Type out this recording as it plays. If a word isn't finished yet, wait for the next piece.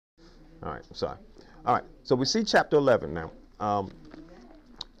All right, sorry. All right, so we see chapter 11 now.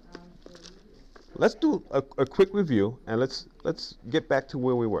 Let's do a quick review, and let's get back to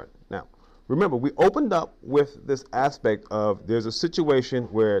where we were. Now, remember, we opened up with this aspect of there's a situation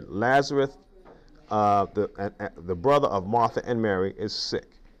where Lazarus, the brother of Martha and Mary, is sick.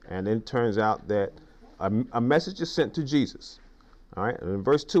 And then it turns out that a message is sent to Jesus. All right, and in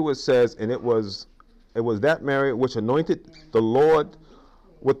verse 2 it says, and it was that Mary which anointed the Lord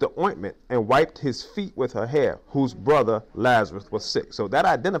with the ointment and wiped his feet with her hair, whose brother Lazarus was sick. So that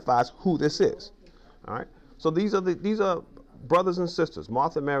identifies who this is. All right, so these are brothers and sisters,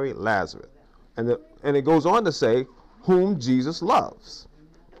 Martha, Mary, Lazarus, and it goes on to say whom Jesus loves.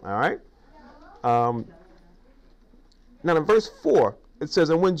 All right. Now in verse 4 it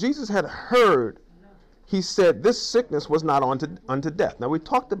says, and when Jesus had heard, he said, this sickness was not unto death. Now we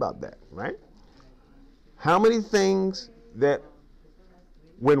talked about that, right? How many things that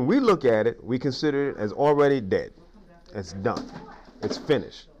when we look at it, we consider it as already dead. It's done. It's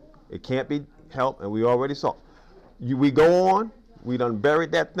finished. It can't be helped, and we already saw. We go on. We done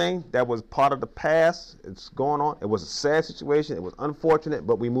buried that thing. That was part of the past. It's going on. It was a sad situation. It was unfortunate,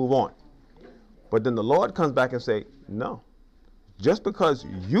 but we move on. But then the Lord comes back and say, no. Just because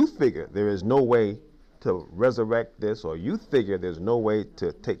you figure there is no way to resurrect this, or you figure there's no way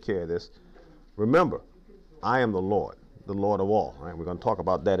to take care of this, remember, I am the Lord of all. Right? We're going to talk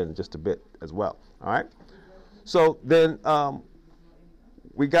about that in just a bit as well. All right. So then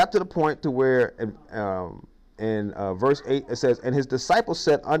we got to the point to where in verse 8 it says, and his disciples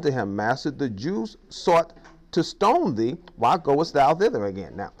said unto him, Master, the Jews sought to stone thee. Why goest thou thither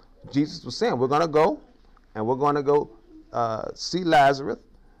again? Now Jesus was saying, we're going to go, and we're going to go see Lazarus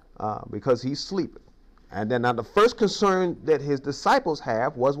because he's sleeping. And then now the first concern that his disciples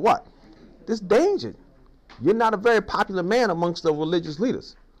have was what? This danger. You're not a very popular man amongst the religious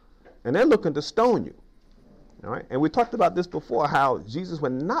leaders. And they're looking to stone you. All right? And we talked about this before, how Jesus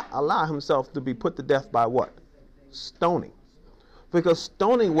would not allow himself to be put to death by what? Stoning. Because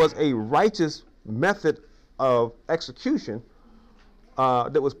stoning was a righteous method of execution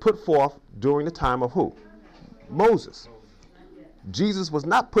that was put forth during the time of who? Moses. Jesus was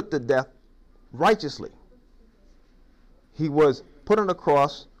not put to death righteously. He was put on the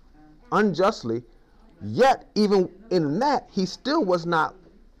cross unjustly, yet even in that, he still was not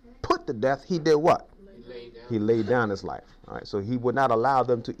put to death. He did what? He laid down his life. All right, so he would not allow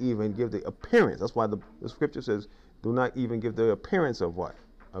them to even give the appearance. That's why the scripture says, do not even give the appearance of what?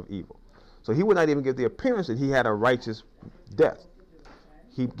 Of evil. So he would not even give the appearance that he had a righteous death.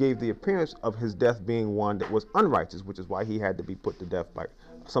 He gave the appearance of his death being one that was unrighteous, which is why he had to be put to death by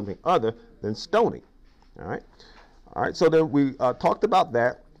something other than stoning. All right. All right. So then we talked about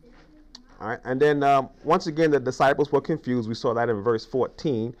that. All right. And then once again, the disciples were confused. We saw that in verse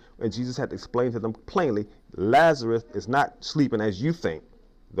 14, and Jesus had to explain to them plainly, Lazarus is not sleeping as you think,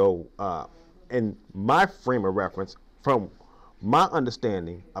 though in my frame of reference, from my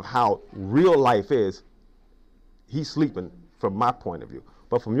understanding of how real life is, he's sleeping from my point of view.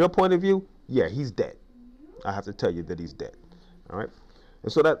 But from your point of view, yeah, he's dead. I have to tell you that he's dead. All right.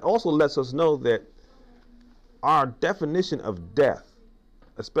 And so that also lets us know that our definition of death,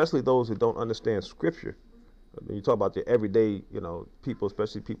 especially those who don't understand Scripture, when you talk about the everyday, people,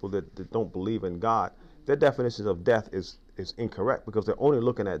 especially people that don't believe in God, their definition of death is incorrect, because they're only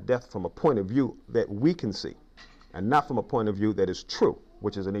looking at death from a point of view that we can see, and not from a point of view that is true,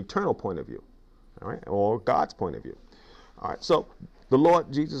 which is an eternal point of view, all right, or God's point of view. All right, so the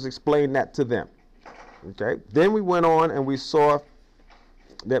Lord Jesus explained that to them. Okay, then we went on and we saw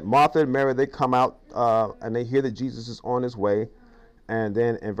that Martha and Mary, they come out and they hear that Jesus is on his way. And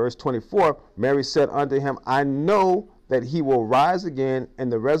then in verse 24, Mary said unto him, I know that he will rise again in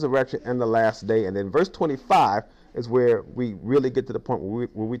the resurrection and the last day. And then verse 25 is where we really get to the point where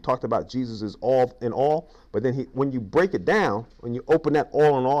we talked about Jesus is all in all. But then when you break it down, when you open that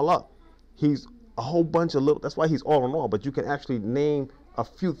all in all up, he's a whole bunch of little, that's why he's all in all, but you can actually name a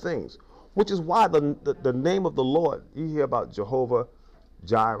few things, which is why the name of the Lord, you hear about Jehovah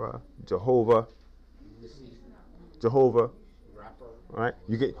Jireh, Jehovah, right?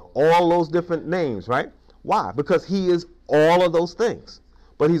 You get all those different names, right? Why? Because he is all of those things,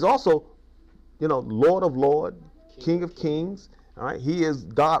 but he's also, Lord of Lords, King of Kings, all right? He is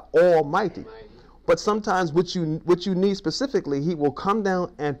God Almighty. But sometimes what you need specifically, he will come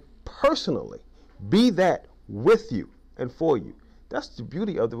down and personally be that with you and for you. That's the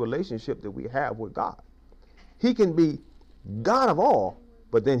beauty of the relationship that we have with God. He can be God of all,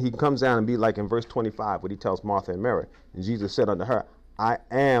 but then he comes down and be like in verse 25, when he tells Martha and Mary, and Jesus said unto her, I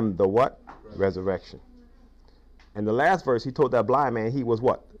am the what? Resurrection. And the last verse, he told that blind man he was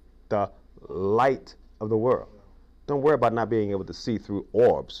what? the light of the world. Don't worry about not being able to see through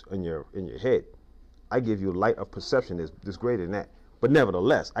orbs in your head. I give you light of perception is greater than that. But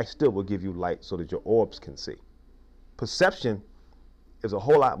nevertheless, I still will give you light so that your orbs can see. Perception is a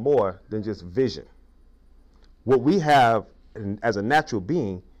whole lot more than just vision. What we have as a natural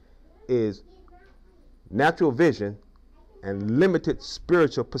being is natural vision and limited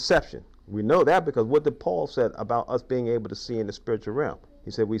spiritual perception. We know that because what did Paul said about us being able to see in the spiritual realm?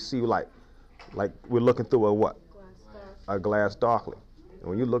 He said we see like we're looking through a what? A glass darkly. And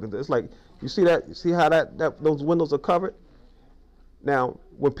when you look at this, it's like you see how those windows are covered? Now,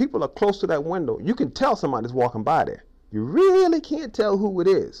 when people are close to that window, you can tell somebody's walking by there. You really can't tell who it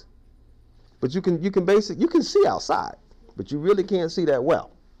is. But you can see outside, but you really can't see that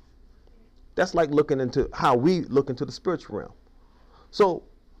well. That's like looking into how we look into the spiritual realm. So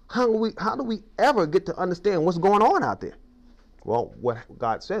how do we ever get to understand what's going on out there? Well, what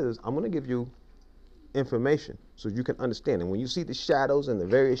God says is, I'm going to give you information so you can understand. And when you see the shadows and the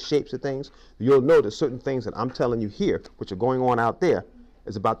various shapes of things, you'll know that certain things that I'm telling you here, which are going on out there,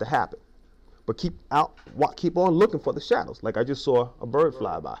 is about to happen. But keep on looking for the shadows. Like I just saw a bird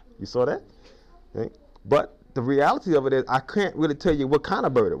fly by. You saw that? Okay. But the reality of it is I can't really tell you what kind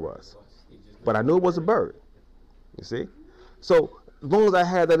of bird it was. But I knew it was a bird. You see? So as long as I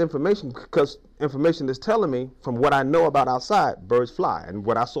had that information, because information is telling me from what I know about outside, birds fly, and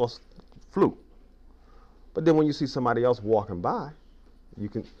what I saw flew. But then when you see somebody else walking by, you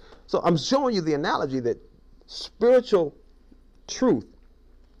can. So I'm showing you the analogy that spiritual truth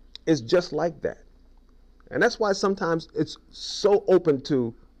is just like that. And that's why sometimes it's so open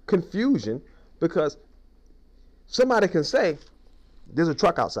to confusion, because somebody can say, there's a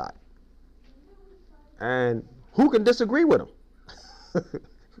truck outside. And who can disagree with them?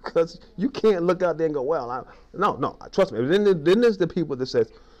 Because you can't look out there and go, well, no, trust me. Then there's the people that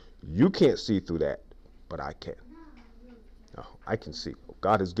says, you can't see through that, but I can. Oh, I can see.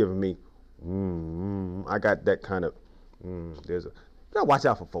 God has given me, I got that kind of, you gotta watch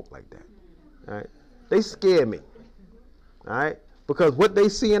out for folk like that. All right? They scare me. All right? Because what they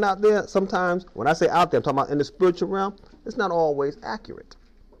seeing out there, sometimes, when I say out there, I'm talking about in the spiritual realm, it's not always accurate.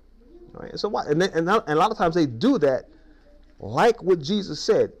 All right? So why? And a lot of times they do that, like what Jesus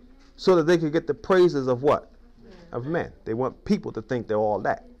said, so that they could get the praises of what? Of men. They want people to think they're all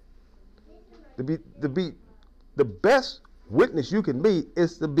that. To be the best witness you can be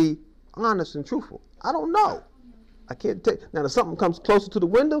is to be honest and truthful. I don't know. I can't tell. Now, if something comes closer to the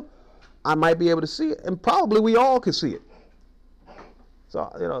window, I might be able to see it, and probably we all can see it.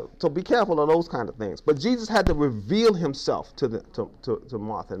 So so be careful of those kind of things. But Jesus had to reveal himself to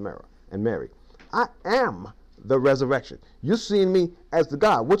Martha and Mary. I am the resurrection. You're seeing me as the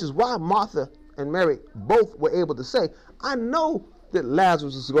God, which is why Martha and Mary both were able to say, I know that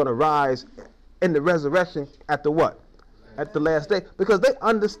Lazarus is going to rise in the resurrection at the what? At the last day, because they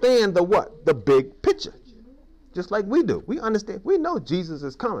understand the what? The big picture. Just like we do. We understand. We know Jesus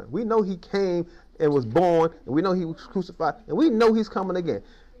is coming. We know he came and was born, and we know he was crucified, and we know he's coming again.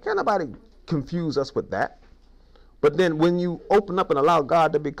 Can't nobody confuse us with that. But then when you open up and allow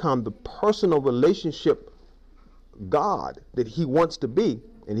God to become the personal relationship God that he wants to be,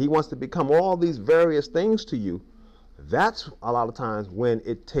 and he wants to become all these various things to you, that's a lot of times when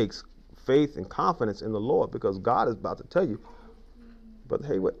it takes faith and confidence in the Lord, because God is about to tell you, but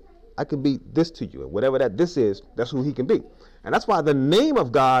hey, what? I can be this to you, and whatever that this is, that's who he can be. And that's why the name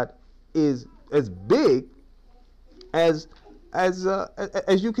of God is as big as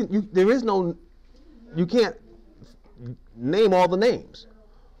you can. There is no, you can't name all the names,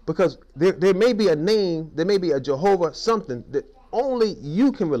 because there may be a name, there may be a Jehovah something that only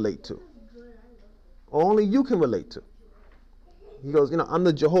you can relate to. Only you can relate to. He goes, I'm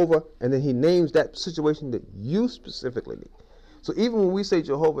the Jehovah, and then he names that situation that you specifically need. So even when we say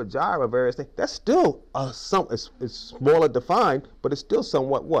Jehovah Jireh, various things, that's still it's smaller defined, but it's still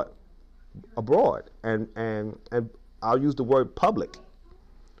somewhat what? Abroad. And I'll use the word public.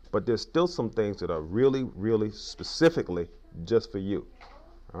 But there's still some things that are really, really specifically just for you.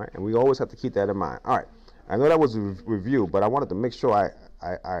 All right? And we always have to keep that in mind. All right. I know that was a review, but I wanted to make sure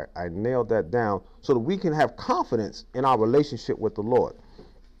I nailed that down so that we can have confidence in our relationship with the Lord.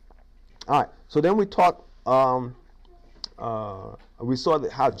 All right. So then we talked... we saw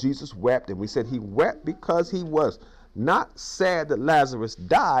that how Jesus wept, and we said he wept because he was not sad that Lazarus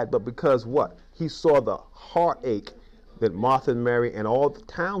died, but because what? He saw the heartache that Martha and Mary and all the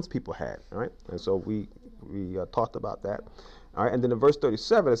townspeople had. All right, and so we talked about that. All right, and then in verse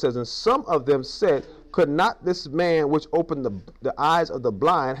 37 it says, and some of them said, could not this man which opened the eyes of the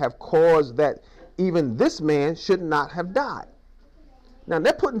blind have caused that even this man should not have died? Now,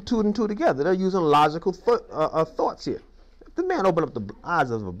 they're putting two and two together. They're using logical thoughts here. If the man opened up the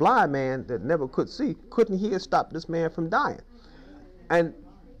eyes of a blind man that never could see, couldn't he have stopped this man from dying? And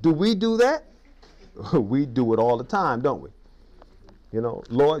do we do that? We do it all the time, don't we? You know,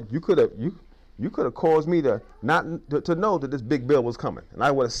 Lord, you could have caused me to to know that this big bill was coming, and I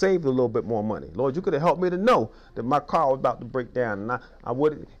would have saved a little bit more money. Lord, you could have helped me to know that my car was about to break down, and I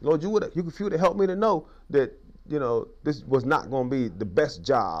would. Lord, you would have helped me to know that, you know, this was not going to be the best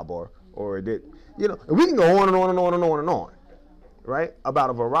job, or that, you know, and we can go on and on and on and on and on, right? About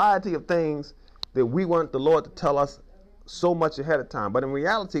a variety of things that we want the Lord to tell us so much ahead of time. But in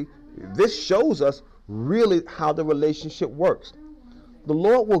reality, this shows us really how the relationship works. The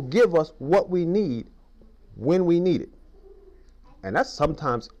Lord will give us what we need when we need it. And that's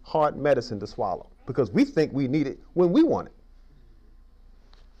sometimes hard medicine to swallow, because we think we need it when we want it.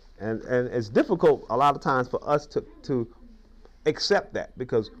 And it's difficult a lot of times for us to accept that,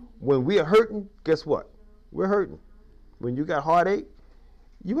 because when we are hurting, guess what? We're hurting. When you got heartache,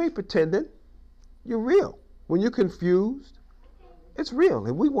 you ain't pretending. You're real. When you're confused, it's real.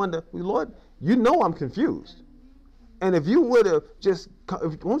 And we wonder, Lord, you know I'm confused. And if you would have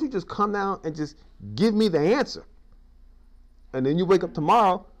won't you just come down and just give me the answer? And then you wake up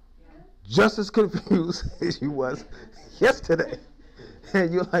tomorrow just as confused as you was yesterday.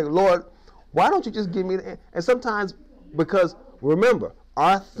 And you're like, Lord, why don't you just give me the answer? And sometimes, because remember,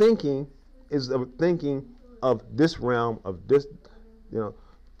 our thinking is a thinking of this realm, of this, you know,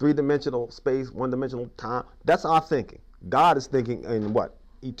 three-dimensional space, one-dimensional time. That's our thinking. God is thinking in what?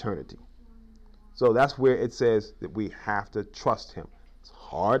 Eternity. So that's where it says that we have to trust him. It's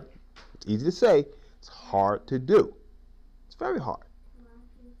hard. It's easy to say. It's hard to do. It's very hard.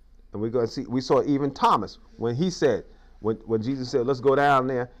 And we're going to see, we saw even Thomas when he said, when Jesus said, let's go down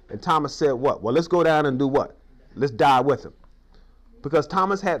there. And Thomas said what? Well, let's go down and do what? Let's die with him. Because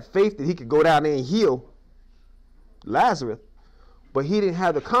Thomas had faith that he could go down there and heal Lazarus, but he didn't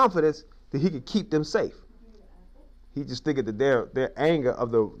have the confidence that he could keep them safe. He just figured that their anger of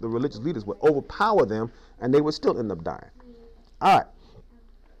the religious leaders would overpower them, and they would still end up dying. All right.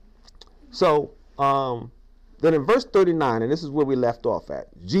 So then in verse 39, and this is where we left off at,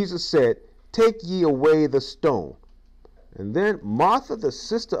 Jesus said, take ye away the stone. And then Martha, the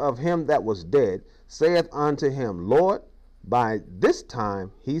sister of him that was dead, saith unto him, Lord, by this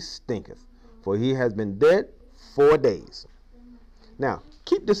time he stinketh, for he has been dead 4 days. Now,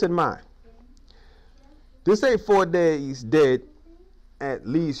 keep this in mind. This ain't 4 days dead at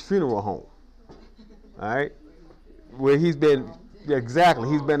Lee's funeral home. All right? Where he's been, exactly,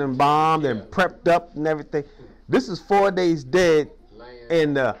 he's been embalmed and prepped up and everything. This is 4 days dead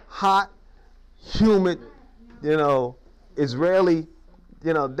in the hot, humid, you know, Israeli,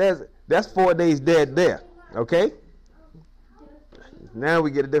 you know, that's 4 days dead there. Okay? Now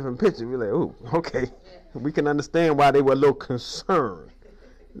we get a different picture. We're like, ooh, okay. We can understand why they were a little concerned.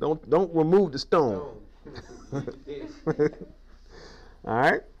 Don't remove the stone. All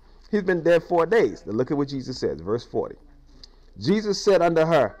right. He's been dead 4 days. Now look at what Jesus says, verse 40. Jesus said unto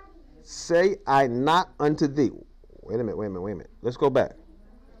her, say I not unto thee. Wait a minute. Let's go back.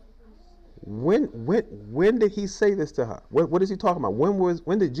 When did he say this to her? What is he talking about?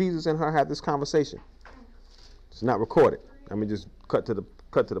 When did Jesus and her have this conversation? It's not recorded. Let me just cut to the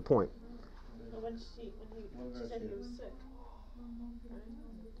point. When she said he was sick.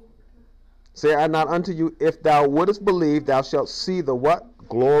 Say I not unto you, if thou wouldest believe, thou shalt see the what?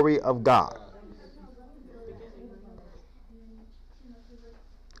 Glory of God.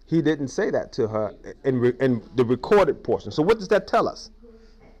 He didn't say that to her in the recorded portion. So what does that tell us?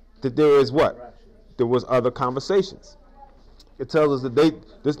 That there is what? There was other conversations. It tells us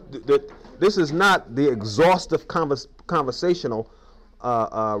that this is not the exhaustive conversational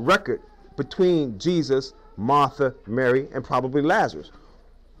record between Jesus, Martha, Mary, and probably Lazarus.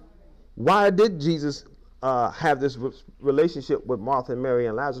 Why did Jesus have this relationship with Martha and Mary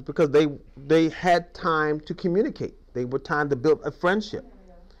and Lazarus? Because they had time to communicate. They were time to build a friendship.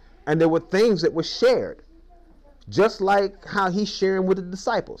 And there were things that were shared. Just like how he's sharing with the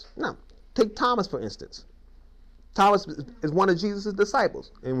disciples. Now, take Thomas, for instance. Thomas is one of Jesus'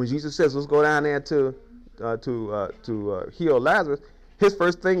 disciples. And when Jesus says, let's go down there to heal Lazarus, his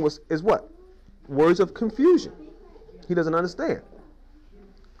first thing is what? Words of confusion. He doesn't understand.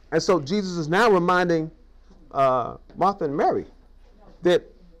 And so Jesus is now reminding Martha and Mary that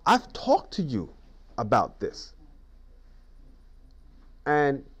I've talked to you about this.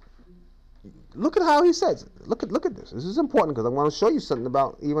 And look at how he says it. Look at this. This is important because I want to show you something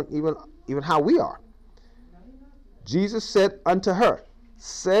about even how we are. Jesus said unto her,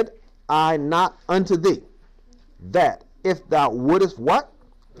 said I not unto thee, that if thou wouldest what?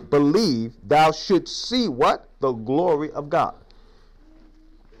 Believe, thou shouldst see what? The glory of God.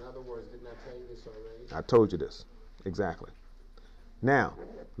 In other words, didn't I tell you this already? I told you this. Exactly. Now,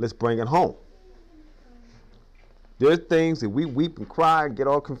 let's bring it home. There's things that we weep and cry and get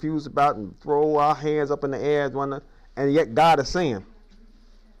all confused about and throw our hands up in the air, and yet God is saying,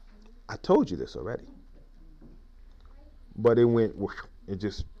 I told you this already. But it went, it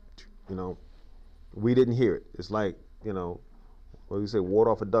just, we didn't hear it. It's like, what do you say, water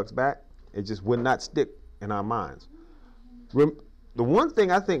off a duck's back? It just would not stick in our minds. The one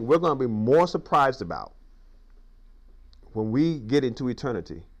thing I think we're going to be more surprised about when we get into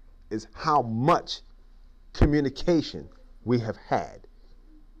eternity is how much communication we have had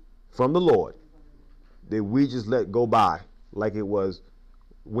from the Lord that we just let go by like it was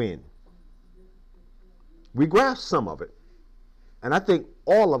wind. We grasp some of it, and I think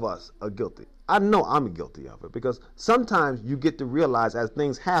all of us are guilty. I know I'm guilty of it, because sometimes you get to realize as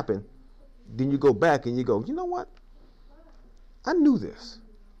things happen, then you go back and you go, you know what? I knew this.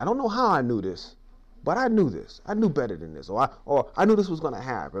 I don't know how I knew this, but I knew this. I knew better than this, or I knew this was going to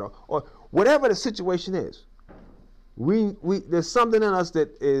happen, or whatever the situation is. There's something in us that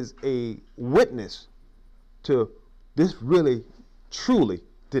is a witness to this really, truly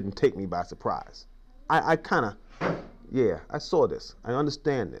didn't take me by surprise. I saw this. I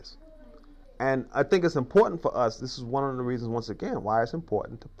understand this. And I think it's important for us. This is one of the reasons, once again, why it's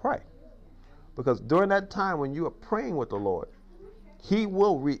important to pray. Because during that time when you are praying with the Lord, He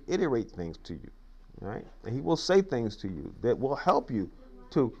will reiterate things to you, right? And He will say things to you that will help you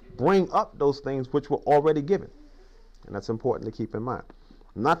to bring up those things which were already given. And that's important to keep in mind.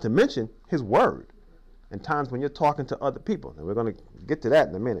 Not to mention His word. And times when you're talking to other people. And we're going to get to that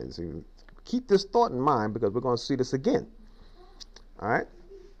in a minute. So keep this thought in mind, because we're going to see this again. All right?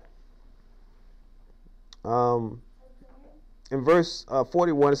 In verse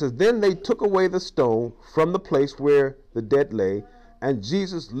 41, it says, Then they took away the stone from the place where the dead lay, and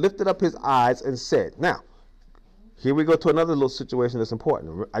Jesus lifted up His eyes and said. Now, here we go to another little situation that's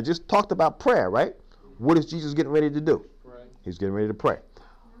important. I just talked about prayer, right? What is Jesus getting ready to do? Pray. He's getting ready to pray.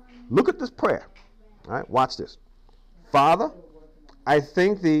 Look at this prayer. All right, watch this. Father, I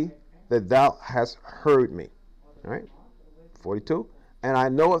thank Thee that Thou hast heard me. All right, 42. And I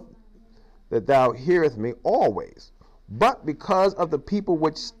know that Thou hearest me always. But because of the people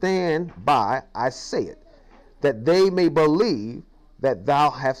which stand by, I say it, that they may believe that Thou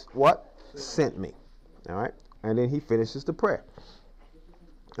hast what? Sent me. All right, and then He finishes the prayer.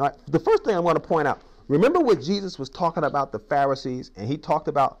 All right, the first thing I want to point out, remember what Jesus was talking about the Pharisees, and He talked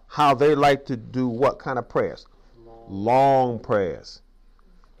about how they like to do what kind of prayers? Long prayers.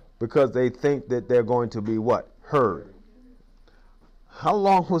 Because they think that they're going to be what? Heard. How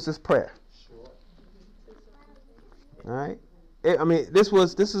long was this prayer? All right. This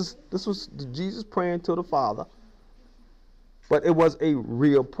was Jesus praying to the Father, but it was a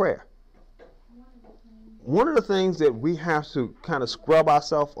real prayer. One of the things that we have to kind of scrub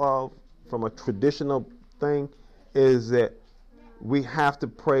ourselves of from a traditional thing is that we have to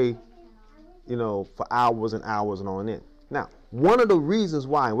pray, for hours and hours and on end. Now, one of the reasons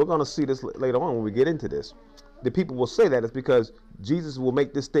why, and we're going to see this later on when we get into this, the people will say that is because Jesus will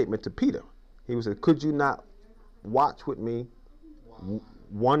make this statement to Peter. He will say, could you not watch with me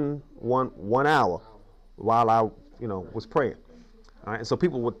one hour while I was praying? All right, and so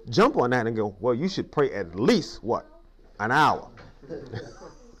people would jump on that and go, well, you should pray at least what? An hour.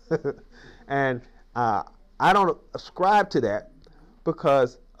 And I don't ascribe to that,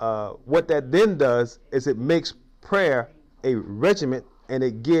 because what that then does is it makes prayer a regiment, and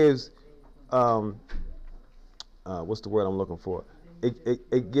it gives what's the word I'm looking for?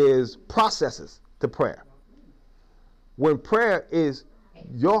 It gives processes to prayer. When prayer is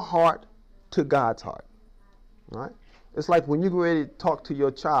your heart to God's heart, right? It's like when you go ready to talk to your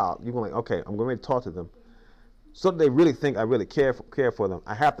child, you're going, okay, I'm going to talk to them. So that they really think I really care for them,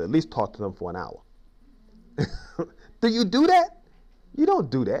 I have to at least talk to them for an hour. Do you do that? You don't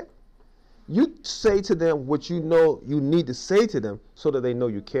do that. You say to them what you know you need to say to them so that they know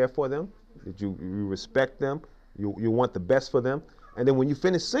you care for them, that you respect them, you want the best for them. And then when you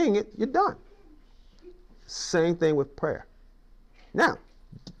finish saying it, you're done. Same thing with prayer. Now,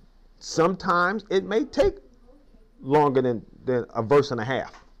 sometimes it may take longer than a verse and a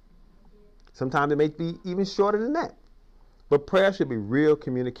half. Sometimes it may be even shorter than that. But prayer should be real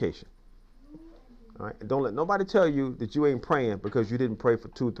communication. All right? And don't let nobody tell you that you ain't praying because you didn't pray for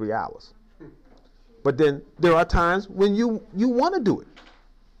 2 or 3 hours. But then there are times when you want to do it.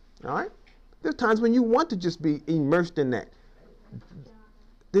 All right? There's times when you want to just be immersed in that.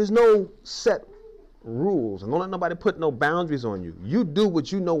 There's no set rules and don't let nobody put no boundaries on you. You do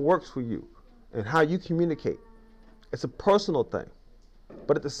what you know works for you and how you communicate. It's a personal thing.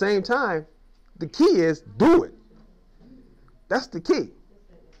 But at the same time, the key is do it. That's the key.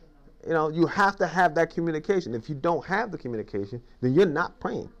 You know, you have to have that communication. If you don't have the communication, then you're not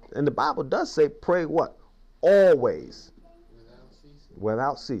praying. And the Bible does say pray what? Always.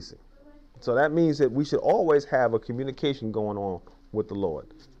 Without ceasing. So that means that we should always have a communication going on with the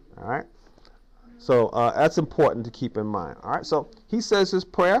Lord. All right? So that's important to keep in mind. All right? So he says his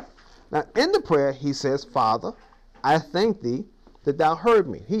prayer. Now, in the prayer, he says, Father, I thank thee that thou heard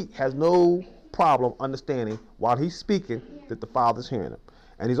me. He has no problem understanding while he's speaking that the Father's hearing him.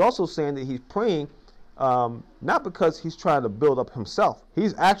 And he's also saying that he's praying not because he's trying to build up himself.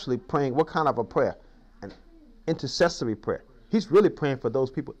 He's actually praying what kind of a prayer? An intercessory prayer. He's really praying for those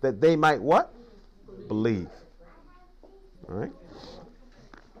people that they might what? Believe. All right?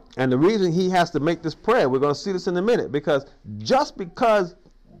 And the reason he has to make this prayer, we're going to see this in a minute, because just because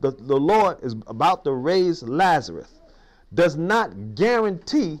the Lord is about to raise Lazarus does not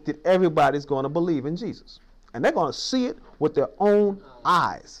guarantee that everybody's going to believe in Jesus. And they're going to see it with their own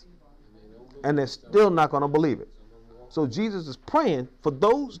eyes. And they're still not going to believe it. So Jesus is praying for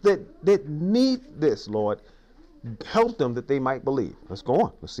those that need this, Lord. Help them that they might believe. Let's go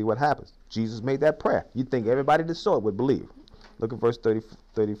on. Let's see what happens. Jesus made that prayer. You'd think everybody that saw it would believe. Look at verse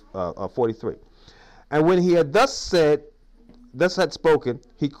 43. And when he had thus had spoken,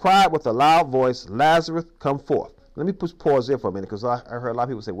 he cried with a loud voice, Lazarus, come forth. Let me pause there for a minute, because I heard a lot of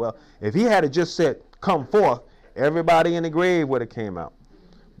people say, well, if he had just said, come forth, everybody in the grave would have came out.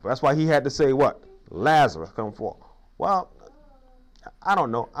 That's why he had to say what? Lazarus, come forth. Well, I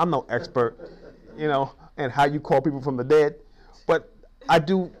don't know. I'm no expert, and how you call people from the dead. But I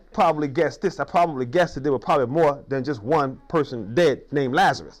do probably guess this. I probably guessed that there were probably more than just one person dead named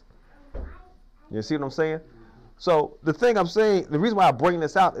Lazarus. You see what I'm saying? So the thing I'm saying, the reason why I bring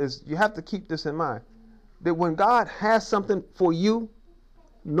this out is you have to keep this in mind. That when God has something for you,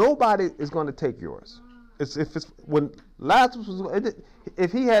 nobody is going to take yours. When Lazarus was,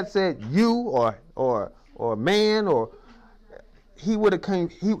 if he had said you or man, or he would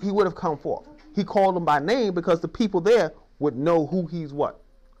have come forth. He called them by name because the people there would know who he's what?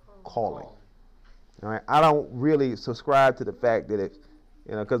 Calling. All right. I don't really subscribe to the fact that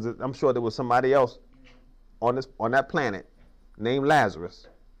because I'm sure there was somebody else on that planet named Lazarus,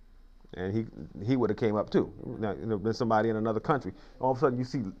 and he would have came up too. Been somebody in another country. All of a sudden you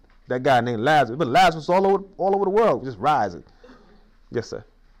see that guy named Lazarus, but Lazarus all over the world just rising. Yes, sir.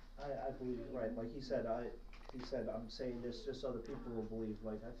 I believe you're right. Like he said, I'm saying this just so the people will believe.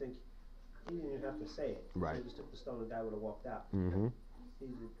 Like I think he didn't even have to say it. Right. He just took the stone and the guy would have walked out. Mm-hmm. I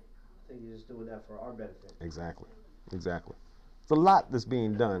think he's just doing that for our benefit. Exactly. It's a lot that's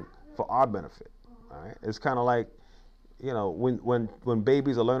being done for our benefit. All right. It's kind of like, when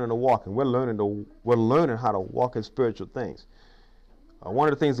babies are learning to walk, and we're learning how to walk in spiritual things. One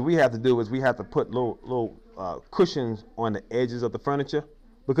of the things that we have to do is we have to put little cushions on the edges of the furniture,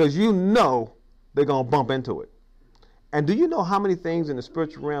 because they're gonna bump into it. And do you know how many things in the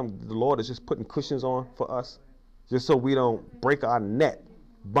spiritual realm the Lord is just putting cushions on for us, just so we don't break our neck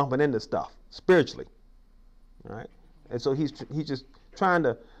bumping into stuff spiritually, all right? And so he's just trying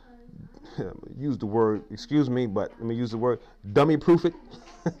to use the word, excuse me, but let me use the word, dummy proof it,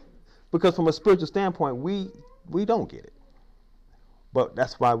 because from a spiritual standpoint, we don't get it. But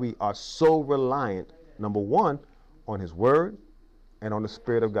that's why we are so reliant, number one, on his word and on the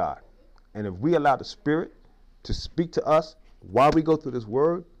Spirit of God. And if we allow the Spirit to speak to us while we go through this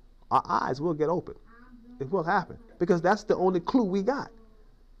word, our eyes will get open. It will happen, because that's the only clue we got.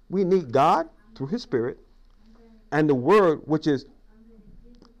 We need God through his Spirit and the word, which is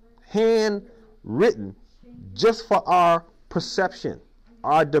handwritten just for our perception,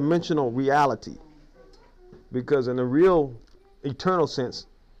 our dimensional reality. Because in the real eternal sense,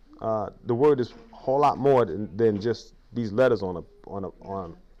 the word is a whole lot more than just these letters on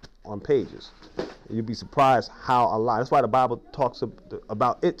pages. You'd be surprised how alive. That's why the Bible talks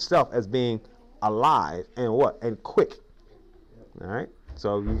about itself as being alive and quick. All right.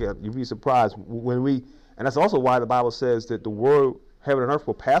 So you'd be surprised and that's also why the Bible says that the word, heaven and earth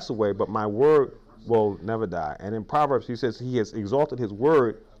will pass away, but my word will never die. And in Proverbs he says he has exalted his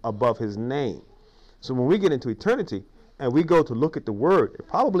word above his name. So when we get into eternity and we go to look at the word, it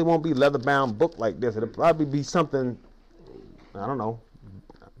probably won't be a leather-bound book like this. It'll probably be something, I don't know,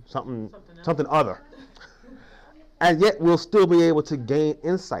 something other. And yet we'll still be able to gain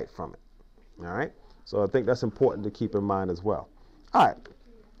insight from it. All right? So I think that's important to keep in mind as well. All right.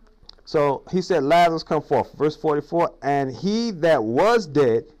 So he said, Lazarus, come forth. Verse 44, and he that was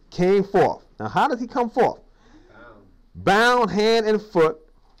dead came forth. Now, how does he come forth? Bound hand and foot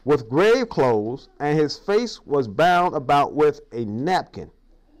with grave clothes, and his face was bound about with a napkin.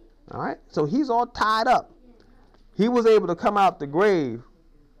 All right? So he's all tied up. He was able to come out the grave,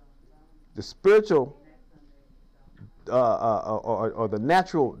 the spiritual or the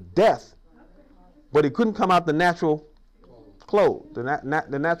natural death, but he couldn't come out the natural clothes,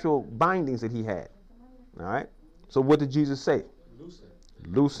 the natural bindings that he had. All right? So what did Jesus say?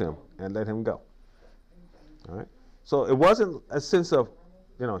 Loose him and let him go. All right? So it wasn't a sense of,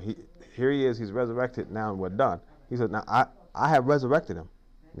 here he is, he's resurrected, now we're done. He said, now I have resurrected him.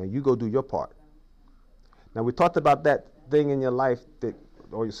 Now you go do your part. Now we talked about that thing in your life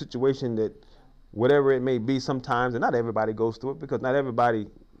or your situation that whatever it may be sometimes, and not everybody goes through it because not everybody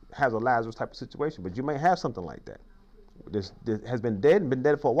has a Lazarus type of situation, but you may have something like that. This has been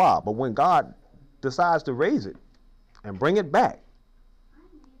dead for a while, but when God decides to raise it and bring it back,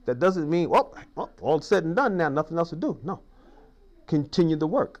 that doesn't mean, all said and done now, nothing else to do. No. Continue the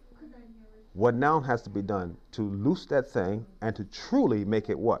work. What now has to be done to loose that thing and to truly make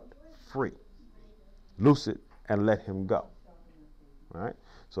it what? Free. Loose it and let him go. All right?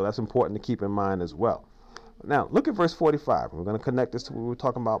 So that's important to keep in mind as well. Now, look at verse 45. We're going to connect this to what we were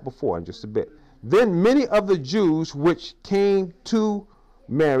talking about before in just a bit. Then many of the Jews which came to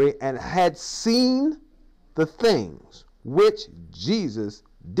Mary and had seen the things which Jesus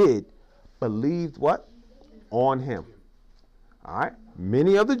did believed what? On him. All right?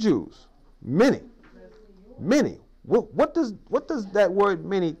 Many of the Jews. Many. What does that word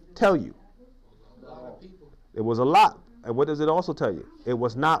many tell you? It was a lot. And what does it also tell you? It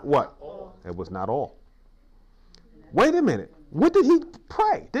was not what? It was not all. Wait a minute. What did he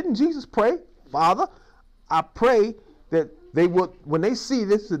pray? Didn't Jesus pray? Father, I pray that they would, when they see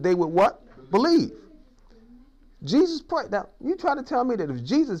this, that they would what? Believe. Jesus prayed. Now, you try to tell me that if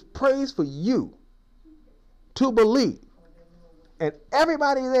Jesus prays for you to believe, and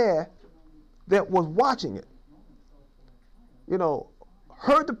everybody there that was watching it,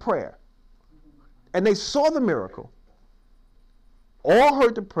 heard the prayer, and they saw the miracle, all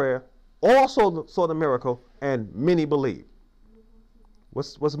heard the prayer, all saw the miracle, and many believed.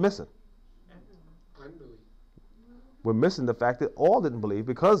 What's missing? Unbelief. We're missing the fact that all didn't believe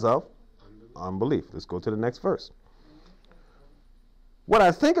because of unbelief. Let's go to the next verse. What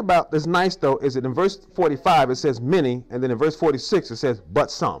I think about is nice, though, is that in verse 45 it says many, and then in verse 46 it says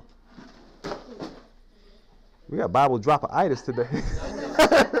but some. We got Bible dropper-itis today.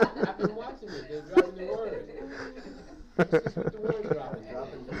 I've been watching it. They're dropping the word. It's what the word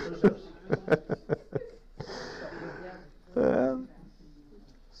dropping.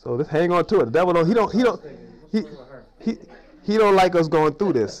 So let's hang on to it. The devil he don't like us going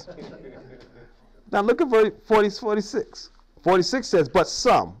through this. Now look at verse 46. 46 says, but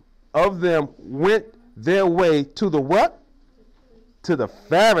some of them went their way to the what? To the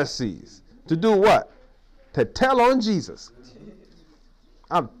Pharisees. To do what? To tell on Jesus.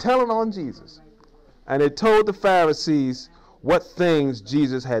 I'm telling on Jesus. And they told the Pharisees what things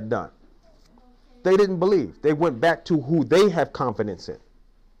Jesus had done. They didn't believe. They went back to who they have confidence in.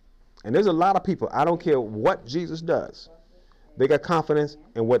 And there's a lot of people, I don't care what Jesus does, they got confidence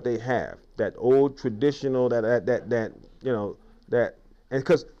in what they have. That old traditional, and I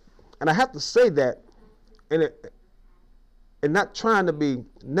have to say that, and not trying to be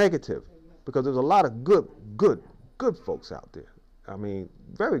negative, because there's a lot of good folks out there. I mean,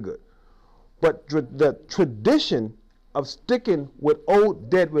 very good. But the tradition of sticking with old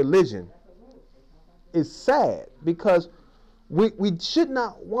dead religion is sad, because we should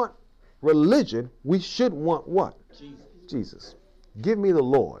not want religion. We should want what? Jesus. Give me the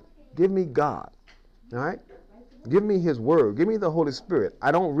Lord. Give me God. All right? Give me his word. Give me the Holy Spirit.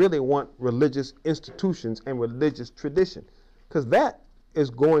 I don't really want religious institutions and religious tradition, because that is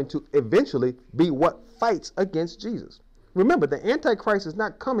going to eventually be what fights against Jesus. Remember, the Antichrist is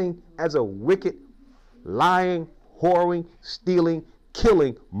not coming as a wicked, lying, whoring, stealing,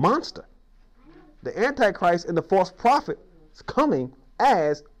 killing monster. The Antichrist and the false prophet is coming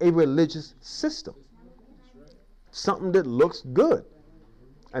as a religious system. Something that looks good.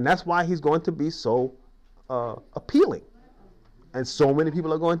 And that's why he's going to be so appealing. And so many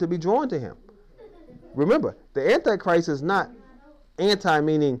people are going to be drawn to him. Remember, the Antichrist is not anti,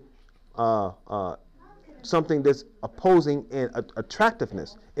 meaning something that's opposing in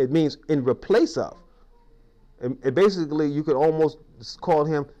attractiveness. It means in replace of. It basically, you could almost call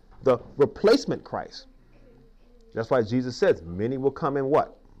him the replacement Christ. That's why Jesus says, many will come in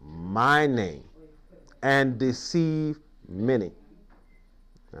what? My name. And deceive many.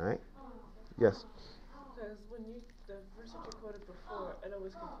 All right? Yes? Because when the verse that you quoted before, it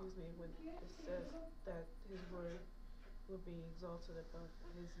always confused me when it would be exalted above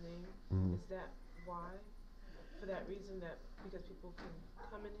his name. Mhm. Is that why? For that reason, that because people can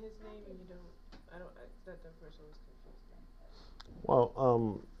come in his name and you don't, that verse always confused me.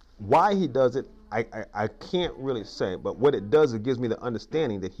 Well, why he does it, I can't really say, but what it does, it gives me the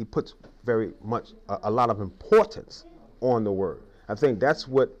understanding that he puts very much a lot of importance on the word. I think that's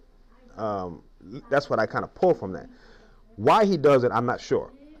what I kind of pull from that. Why he does it, I'm not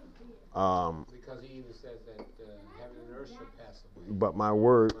sure. Because he even says that heaven and earth shall pass away. But my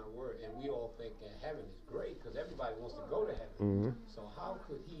word, And we all think that heaven is great because everybody wants to go to heaven. mm-hmm. So how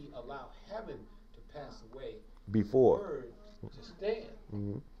could he allow heaven to pass away? Before. The word to stand.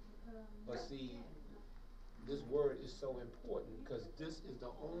 Mm-hmm. But see, this word is so important because this is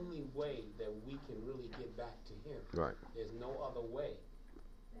the only way that we can really get back to him. Right. There's no other way.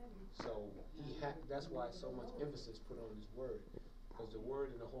 So that's why so much emphasis put on this word. Because the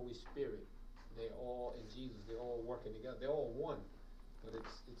word and the Holy Spirit, they're all in Jesus, they're all working together. They're all one. But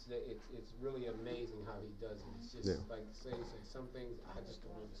it's really amazing how he does it. It's just like say some things I just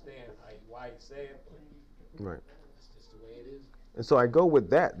don't understand why he say it, but Right. that's just the way it is. And so I go with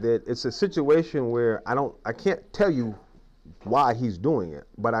that it's a situation where I can't tell you why he's doing it,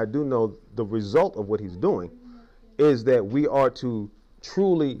 but I do know the result of what he's doing is that we are to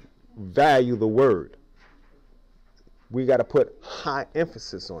truly value the word. We got to put high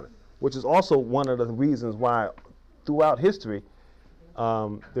emphasis on it, which is also one of the reasons why throughout history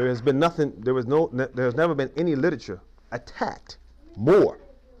there has never been any literature attacked more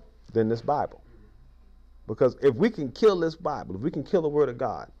than this Bible. Because if we can kill this Bible, if we can kill the Word of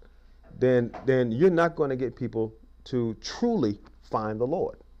God, then you're not going to get people to truly find the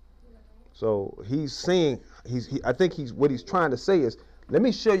Lord. So he's saying, I think what he's trying to say is, let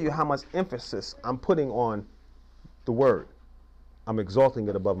me show you how much emphasis I'm putting on the Word. I'm exalting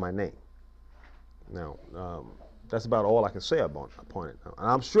it above my name. Now, that's about all I can say upon it. And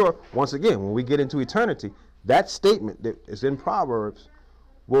I'm sure, once again, when we get into eternity, that statement that is in Proverbs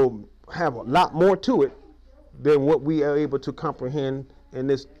will have a lot more to it than what we are able to comprehend in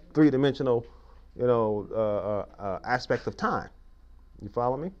this three-dimensional, aspect of time. You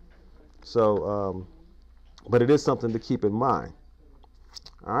follow me? So, but it is something to keep in mind.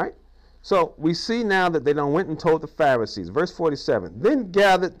 All right? So we see now that they done went and told the Pharisees. Verse 47. Then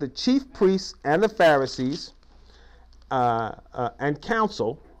gathered the chief priests and the Pharisees and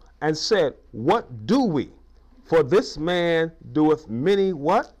council and said, what do we? For this man doeth many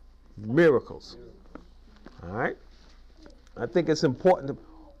what? Miracles. All right? I think it's important to...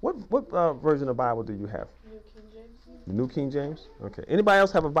 What version of the Bible do you have? New King James. New King James? Okay. Anybody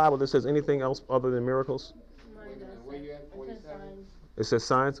else have a Bible that says anything else other than miracles? Mine does. Where you at? 47? It says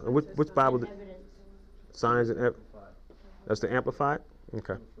signs? Which Bible? Evidence. Signs and that's the Amplified?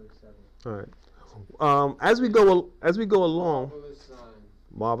 Okay. All right. As we go along,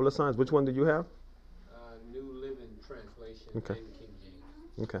 Marvelous Signs. Which one do you have? New Living Translation. Okay. And King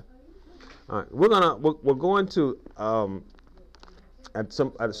James. Okay. All right. We're going to at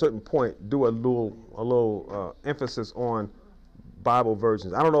a certain point do a little emphasis on Bible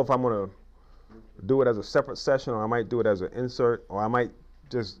versions. I don't know if I'm going to do it as a separate session, or I might do it as an insert, or I might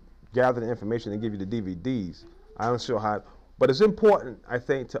just gather the information and give you the DVDs. I'm not sure how, but it's important, I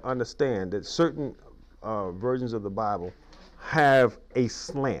think, to understand that certain versions of the Bible have a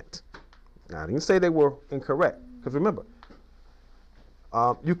slant. Now, I didn't say they were incorrect, because remember,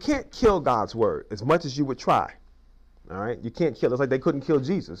 you can't kill God's word as much as you would try. All right, you can't kill. It's like they couldn't kill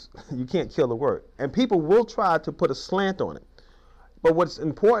Jesus. You can't kill the word, and people will try to put a slant on it. But what's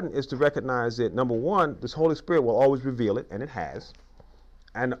important is to recognize that, number one, this Holy Spirit will always reveal it, and it has.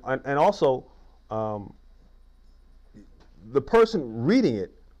 And also, the person reading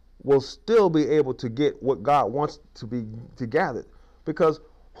it will still be able to get what God wants to gather. Because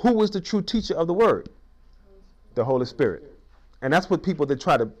who is the true teacher of the Word? The Holy Spirit. And that's what people that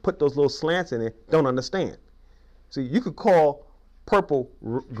try to put those little slants in it don't understand. See, you could call purple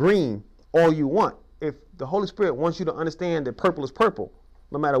green all you want. If the Holy Spirit wants you to understand that purple is purple,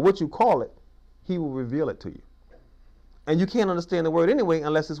 no matter what you call it, he will reveal it to you. And you can't understand the word anyway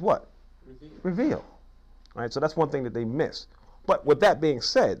unless it's what? Revealed. All right, so that's one thing that they miss. But with that being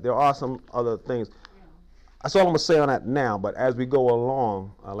said, there are some other things. That's all I'm going to say on that now, but as we go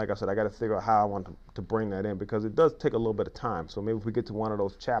along, like I said, I got to figure out how I want to bring that in, because it does take a little bit of time. So maybe if we get to one of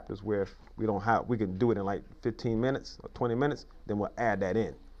those chapters where we can do it in like 15 minutes or 20 minutes, then we'll add that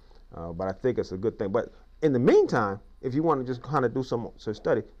in. But I think it's a good thing. But in the meantime, if you want to just kind of do some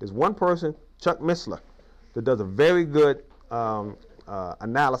study, there's one person, Chuck Missler, that does a very good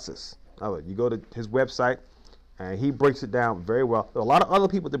analysis of it. You go to his website, and he breaks it down very well. There are a lot of other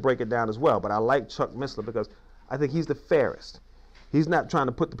people that break it down as well, but I like Chuck Missler because I think he's the fairest. He's not trying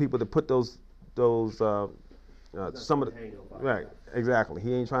to put the people that put those some of the right, exactly.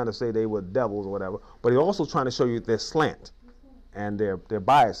 He ain't trying to say they were devils or whatever, but he's also trying to show you their slant and their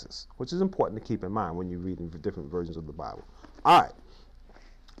biases, which is important to keep in mind when you're reading different versions of the Bible. All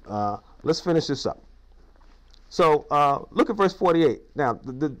right, let's finish this up. So look at verse 48. Now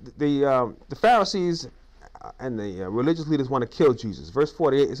the Pharisees and the religious leaders want to kill Jesus. Verse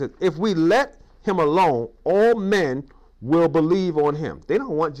 48, it says, "If we let him alone, all men will believe on him." They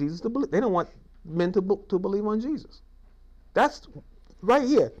don't want Jesus to believe. They don't want men to believe on Jesus. That's right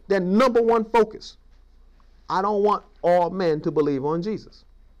here their number one focus. I don't want all men to believe on Jesus.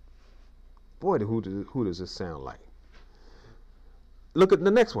 Boy, who does this sound like? Look at the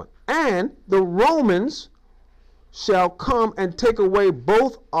next one. "And the Romans shall come and take away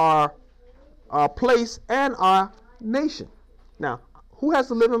both our place and our nation." Now, who has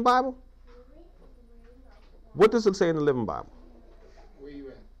the Living Bible? What does it say in the Living Bible? Where you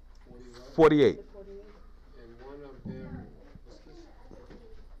at? 48. And one of them, what's this?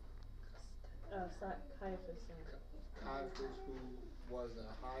 Caiaphas. Caiaphas, who was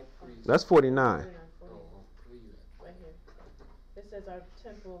a high priest. That's 49. Where you at? Right here. It says our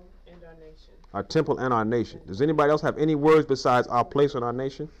temple and our nation. Our temple and our nation. Does anybody else have any words besides our place and our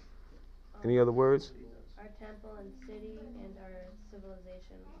nation? Any other words? Our temple and city and our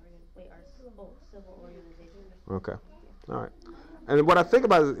civilization. Our civil organization. Okay. All right. And what I think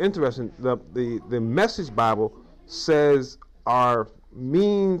about is interesting. The Message Bible says our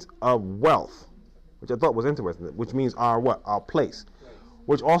means of wealth, which I thought was interesting, which means our what? Our place,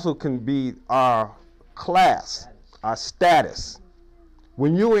 which also can be our class, our status.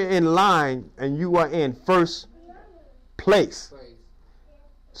 When you are in line and you are in first place,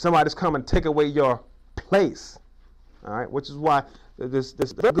 somebody's come and take away your place. All right, which is why this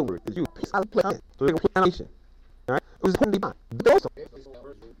good word is used. All right, it was also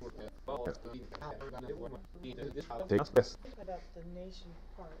about the nation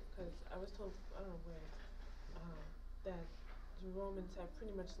part, because I was told, I don't know where, that the Romans have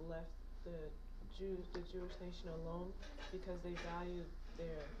pretty much left the Jewish nation alone because they valued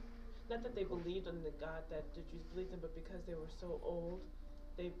their, not that they believed in the God that the Jews believed in, but because they were so old,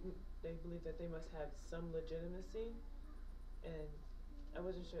 they believed that they must have some legitimacy, and I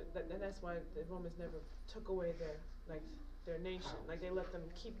wasn't sure, and that's why the Romans never took away their nation. Like, they let them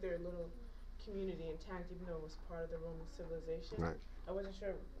keep their little community intact, even though it was part of the Roman civilization. Right. I wasn't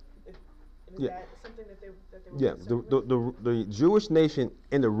sure if that something that they were. Yeah, the Jewish nation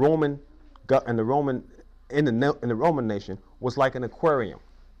in the Roman nation was like an aquarium.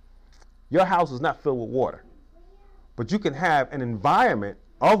 Your house is not filled with water, but you can have an environment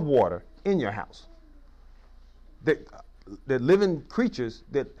of water in your house. That living creatures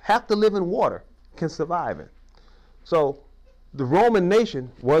that have to live in water can survive in. So the Roman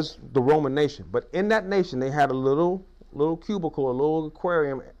nation was the Roman nation, but in that nation they had a little cubicle, a little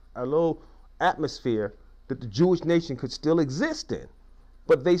aquarium, a little atmosphere that the Jewish nation could still exist in.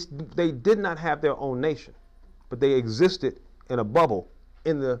 But they did not have their own nation, but they existed in a bubble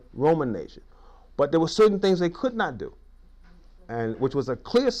in the Roman nation. But there were certain things they could not do, and which was a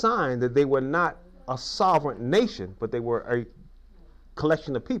clear sign that they were not a sovereign nation, but they were a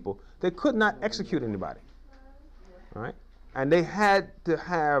collection of people. They could not execute anybody. All right, and they had to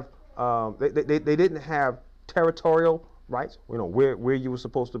have they didn't have territorial rights. You know where you were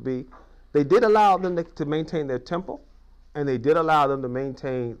supposed to be. They did allow them to maintain their temple, and they did allow them to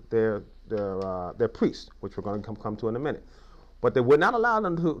maintain their priests, which we're going to come to in a minute. But they would not allow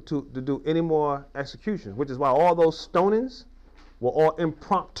them to do any more executions, which is why all those stonings were all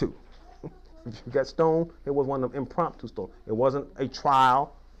impromptu. If you got stoned, it was one of them impromptu stones. It wasn't a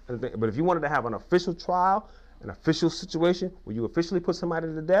trial. But if you wanted to have an official trial, an official situation where you officially put somebody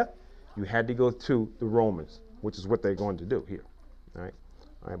to death, you had to go to the Romans, which is what they're going to do here. All right.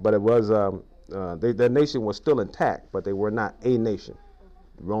 All right. But it was their nation was still intact, but they were not a nation.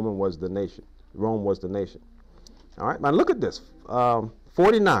 Rome was the nation. Rome was the nation. All right. Now look at this.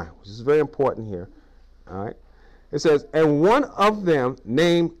 49, which is very important here. All right. It says, "And one of them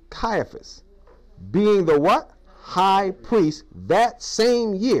named Caiaphas, being the what? High priest that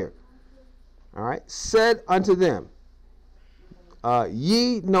same year, all right, said unto them,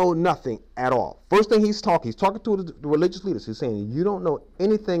 ye know nothing at all." First thing he's talking to the religious leaders. He's saying, you don't know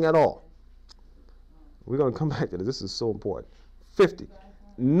anything at all. We're going to come back to this. This is so important. 50.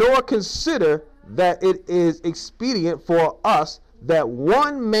 "Nor consider that it is expedient for us that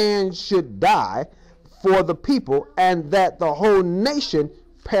one man should die for the people, and that the whole nation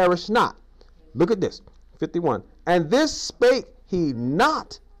perish not." Look at this. 51. "And this spake he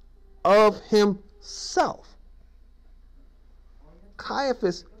not of himself,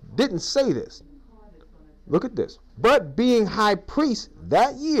 Caiaphas didn't say this. Look at this. But being high priest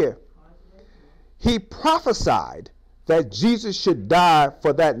that year, he prophesied that Jesus should die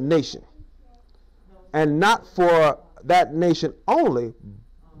for that nation. And not for that nation only,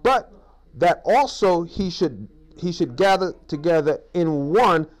 but that also he should gather together in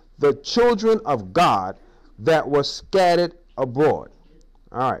one the children of God that were scattered abroad.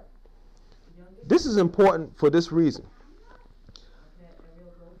 All right. This is important for this reason.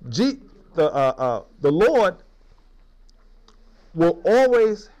 The Lord will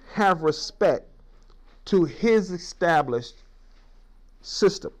always have respect to his established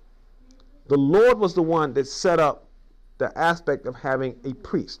system. The Lord was the one that set up the aspect of having a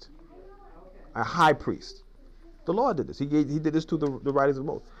priest, a high priest. The Lord did this. He did this to the writings of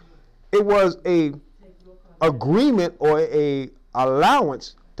Moses. It was a agreement or a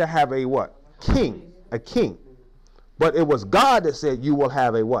allowance to have a what? King, a king. But it was God that said you will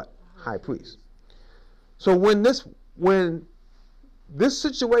have a what? High priest. So when this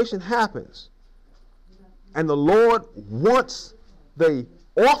situation happens and the Lord wants the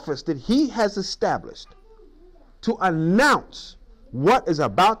office that he has established to announce what is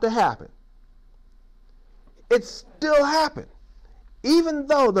about to happen, it still happened. Even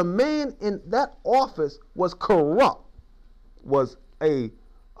though the man in that office was corrupt, was a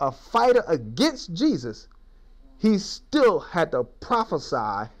fighter against Jesus, he still had to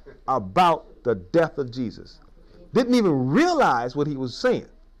prophesy about the death of Jesus. Didn't even realize what he was saying.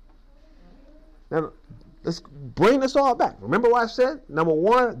 Now, let's bring this all back. Remember what I said? Number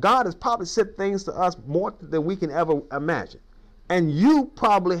one, God has probably said things to us more than we can ever imagine. And you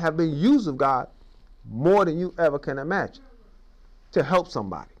probably have been used of God more than you ever can imagine to help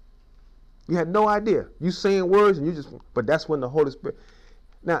somebody. You had no idea. You saying words and but that's when the Holy Spirit.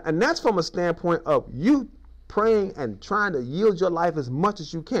 Now, and that's from a standpoint of you praying and trying to yield your life as much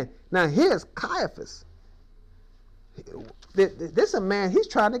as you can. Now, here's Caiaphas. This is a man, he's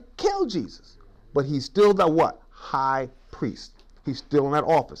trying to kill Jesus. But he's still the what? High priest. He's still in that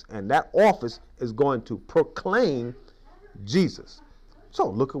office. And that office is going to proclaim Jesus. So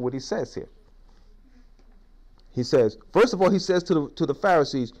look at what he says here. He says, first of all, he says to the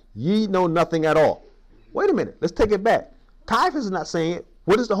Pharisees, ye know nothing at all. Wait a minute. Let's take it back. Caiaphas is not saying it.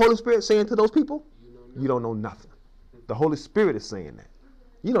 What is the Holy Spirit saying to those people? You don't know nothing. The Holy Spirit is saying that.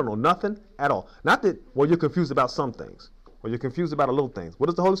 You don't know nothing at all. Not that, well, you're confused about some things. Or you're confused about a little things. What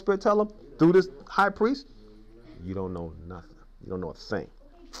does the Holy Spirit tell them through this high priest? You don't know nothing. You don't know a thing.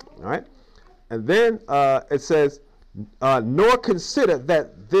 All right? And then it says, nor consider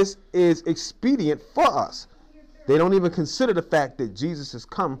that this is expedient for us. They don't even consider the fact that Jesus has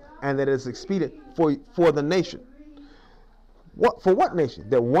come and that it is expedient for the nation. For what nation?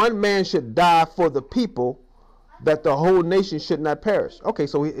 That one man should die for the people, that the whole nation should not perish. Okay,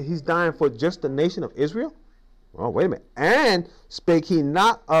 so he's dying for just the nation of Israel? Oh, wait a minute. And spake he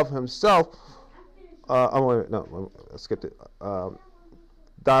not of himself. No, I skipped it.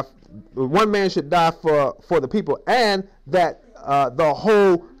 One man should die for the people, and that the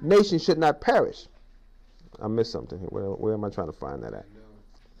whole nation should not perish. I missed something here. Where am I trying to find that at?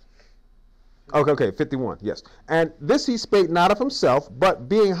 Okay, 51, yes. And this he spake not of himself, but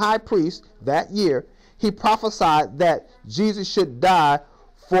being high priest that year, he prophesied that Jesus should die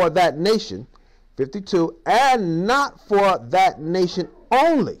for that nation, 52, and not for that nation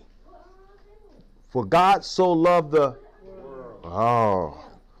only. For God so loved the world.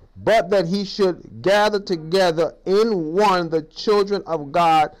 But that he should gather together in one the children of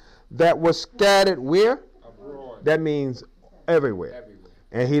God that were scattered where? Abroad. That means everywhere.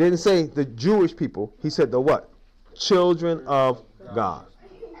 And he didn't say the Jewish people. He said the what? Children of God.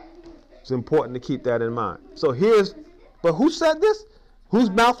 It's important to keep that in mind. So but who said this? Whose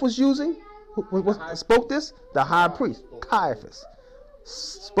mouth was using? Who spoke this? The high priest, Caiaphas,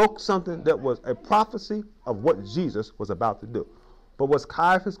 spoke something that was a prophecy of what Jesus was about to do. But was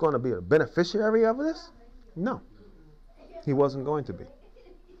Caiaphas going to be a beneficiary of this? No. He wasn't going to be.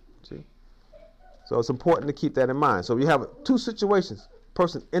 See? So it's important to keep that in mind. So you have two situations.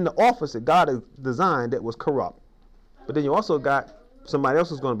 Person in the office that God has designed that was corrupt. But then you also got somebody else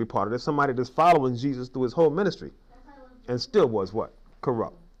who's going to be part of this. Somebody that's following Jesus through his whole ministry. And still was what?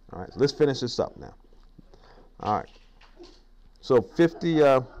 Corrupt. All right, so let's finish this up now. All right. So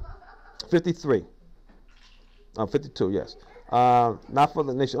 53. 52, yes. Not for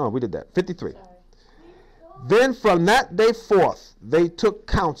the nation. Oh, we did that. 53. Then from that day forth, they took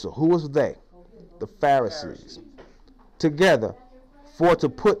counsel. Who was they? The Pharisees. Together for to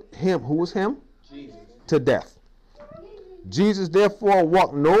put him, who was him? Jesus. To death. Jesus therefore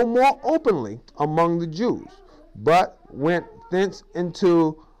walked no more openly among the Jews, but went thence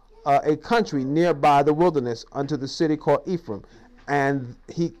into a country nearby the wilderness unto the city called Ephraim, and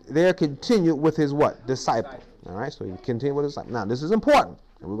he there continued with his what? Disciple. All right, so he continued with his disciple. Now this is important,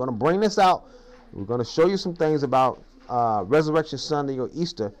 and we're going to bring this out. We're going to show you some things about Resurrection Sunday or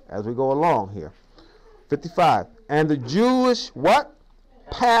Easter as we go along here. 55. And the Jewish what?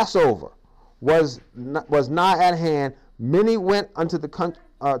 Passover was nigh at hand. Many went unto the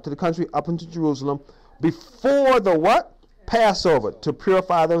to the country up into Jerusalem before the what? Passover, to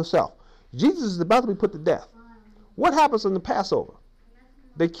purify themselves. Jesus is about to be put to death. What happens in the Passover?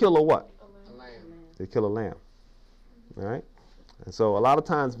 They kill a what? A lamb. They kill a lamb. All right? And so a lot of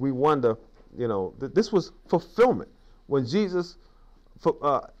times we wonder, you know, this was fulfillment. When Jesus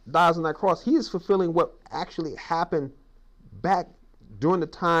dies on that cross, he is fulfilling what actually happened back during the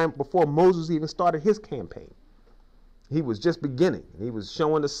time before Moses even started his campaign. He was just beginning. He was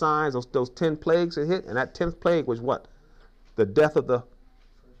showing the signs, those 10 plagues that hit, and that 10th plague was what? The death of the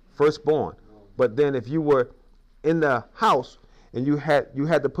firstborn. But then if you were in the house and you had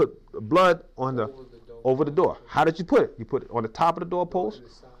to put blood on over the door. How did you put it? You put it on the top of the doorpost,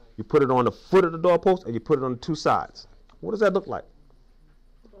 you put it on the foot of the doorpost, and you put it on the two sides. What does that look like?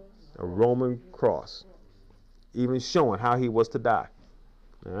 A Roman cross, even showing how he was to die.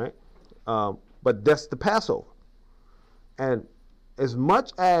 All right, but that's the Passover. And as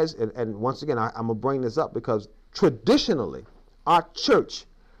much as, and once again, I'm gonna bring this up because traditionally, our church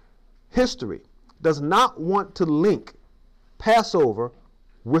history does not want to link Passover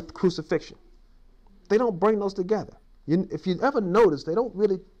with crucifixion. They don't bring those together. If you ever notice, they don't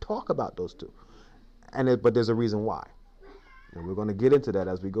really talk about those two. But there's a reason why. And we're going to get into that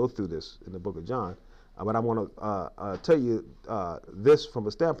as we go through this in the book of John. But I want to tell you this from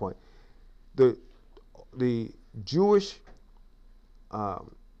a standpoint. The Jewish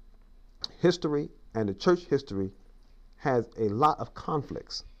history and the church history has a lot of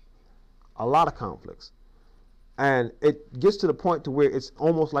conflicts. A lot of conflicts. And it gets to the point to where it's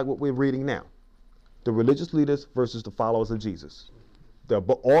almost like what we're reading now. The religious leaders versus the followers of Jesus. They're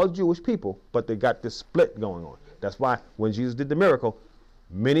all Jewish people, but they got this split going on. That's why when Jesus did the miracle,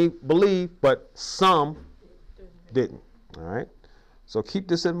 many believed, but some didn't. All right? So keep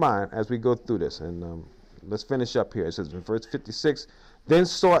this in mind as we go through this. And let's finish up here. It says in verse 56, then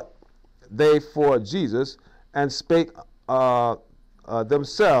sought they for Jesus and spake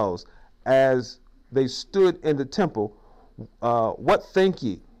themselves as they stood in the temple, what think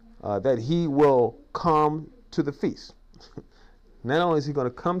ye that he will come to the feast? Not only is he going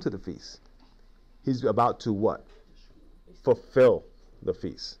to come to the feast, he's about to what? Fulfill the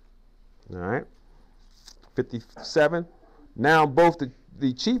feast. All right. 57. Now both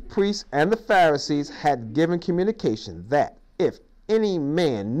the chief priests and the Pharisees had given communication that if any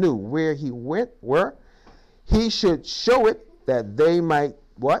man knew where he were, he should show it, that they might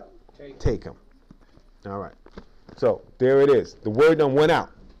what? Take him. All right. So there it is. The word done went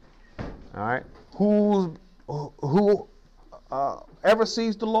out. All right. Who ever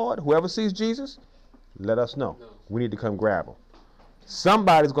sees the Lord, whoever sees Jesus, let us know. We need to come grab him.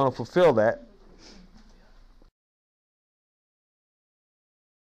 Somebody's going to fulfill that